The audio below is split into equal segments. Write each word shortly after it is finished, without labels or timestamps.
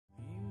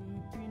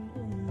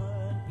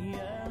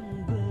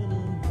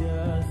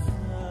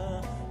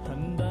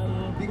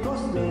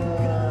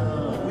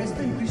the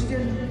Western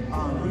Christians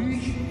are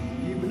rich,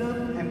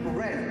 developed and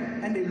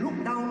progressed, and they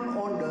look down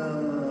on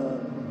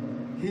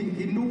the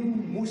Hindu,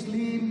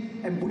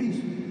 Muslim and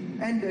Buddhist.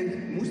 And the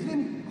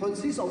Muslim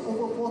consists of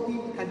over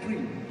 40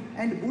 countries,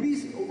 and the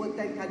Buddhist over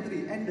 10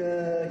 countries, and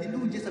the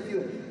Hindu just a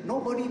few.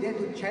 Nobody dare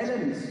to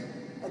challenge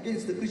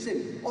against the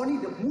Christian. Only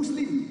the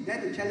Muslim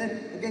dare to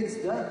challenge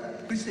against the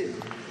Christian.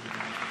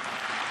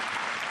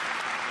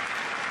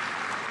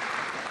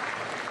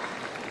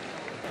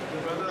 The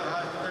brother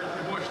has felt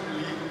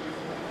emotionally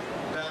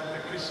that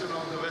the Christian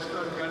of the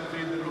Western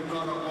countries, they look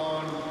down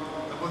upon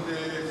the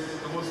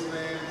Buddhists, the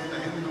Muslims, the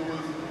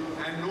Hindus,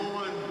 and no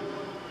one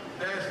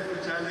dares to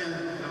challenge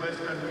the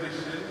Western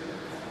Christian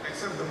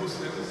except the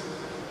Muslims.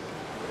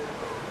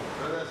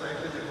 Brother,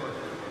 scientific word.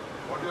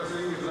 What you are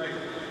saying is right.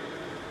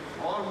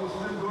 All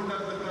Muslims don't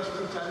have the trust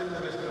to challenge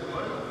the Western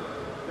world.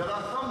 There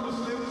are some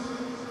Muslims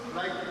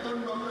like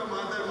Dr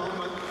Mahathir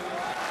Mohammed.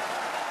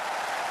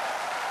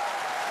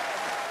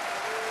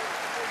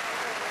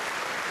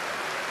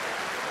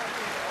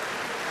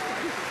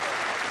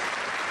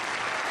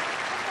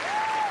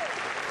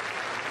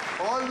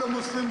 All the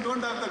Muslims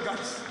don't have the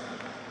guts.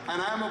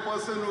 And I am a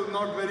person who is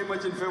not very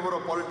much in favor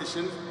of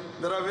politicians.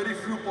 There are very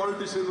few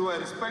politicians who I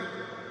respect,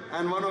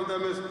 and one of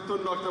them is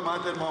Dr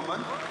Mahathir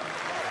Mohammed.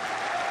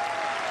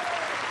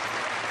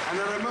 And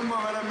I remember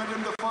when I met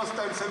him the first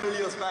time several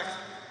years back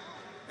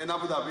in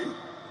Abu Dhabi,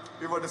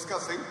 we were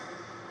discussing,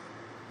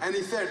 and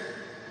he said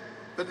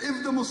that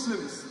if the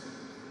Muslims,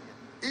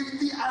 if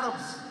the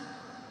Arabs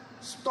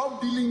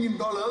stop dealing in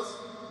dollars,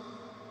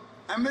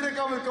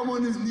 America will come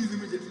on his knees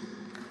immediately.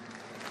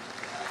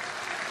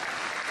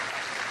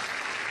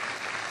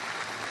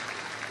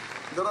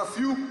 There are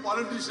few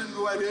politicians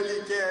who I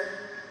really care.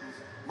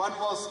 One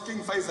was King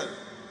Faisal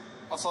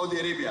of Saudi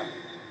Arabia.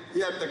 He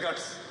had the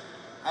guts.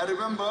 I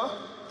remember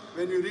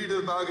when you read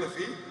his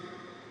biography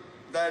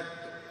that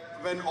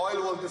when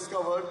oil was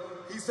discovered,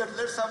 he said,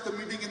 let's have the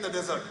meeting in the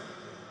desert.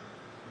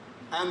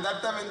 And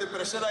that time when they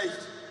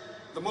pressurized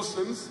the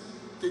Muslims,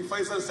 King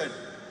Faisal said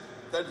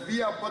that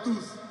we are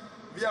Padus,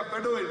 we are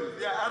Bedouin,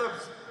 we are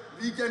Arabs,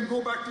 we can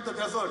go back to the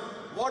desert.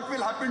 What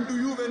will happen to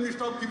you when we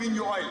stop giving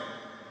you oil?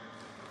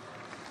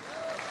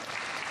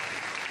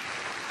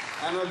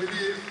 And I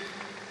believe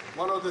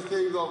one of the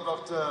things of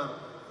Dr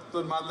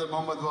Mahathir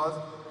Mohammed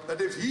was that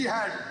if he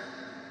had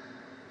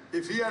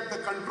the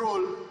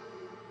control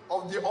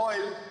of the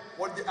oil,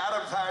 what the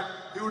Arabs had,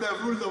 he would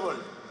have ruled the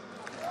world.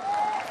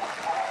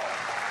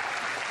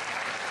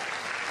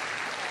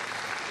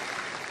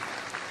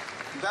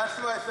 That's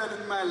why I said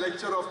in my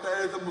lecture of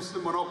terrorism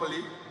Muslim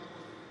monopoly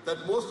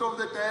that most of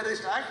the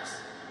terrorist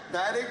acts,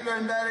 directly or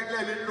indirectly,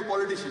 are related to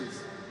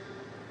politicians.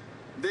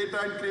 They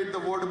try and create the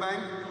vote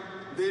bank,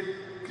 they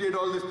create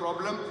all this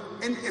problem.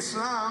 In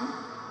Islam,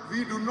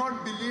 we do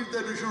not believe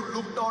that we should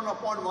look down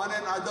upon one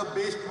another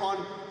based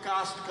on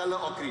caste, color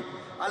or creed.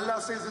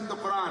 Allah says in the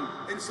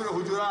Quran, in Surah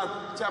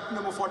Hujurat, chapter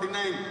number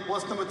 49,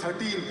 verse number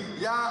 13,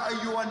 Ya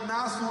ayyuhan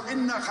nasu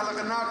inna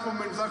khalaqnakum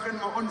min zakarin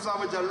wa unsa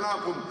wa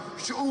jalnakum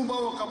shu'uban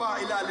wa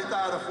qaba'ila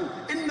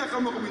lita'arafu inna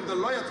akramakum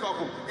indallahi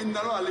atqakum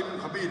innallaha alimun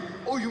khabir.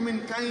 O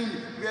humankind,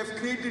 we have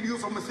created you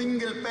from a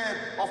single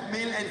pair of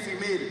male and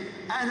female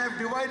and have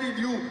divided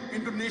you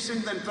into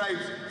nations and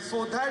tribes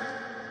so that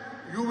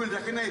you will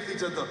recognize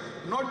each other,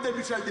 not that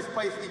you shall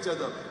despise each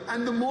other.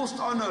 And the most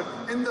honored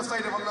in the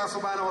sight of Allah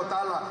subhanahu wa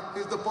ta'ala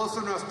is the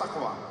person who has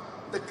taqwa.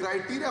 The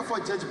criteria for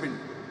judgment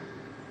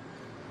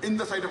in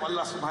the sight of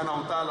Allah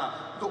subhanahu wa ta'ala,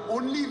 the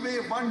only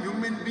way one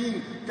human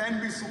being can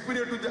be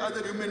superior to the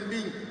other human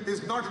being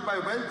is not by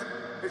wealth,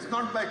 it's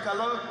not by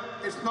color,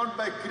 it's not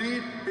by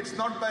creed, it's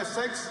not by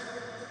sex,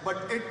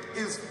 but it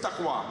is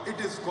taqwa, it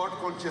is God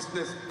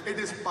consciousness, it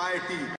is piety.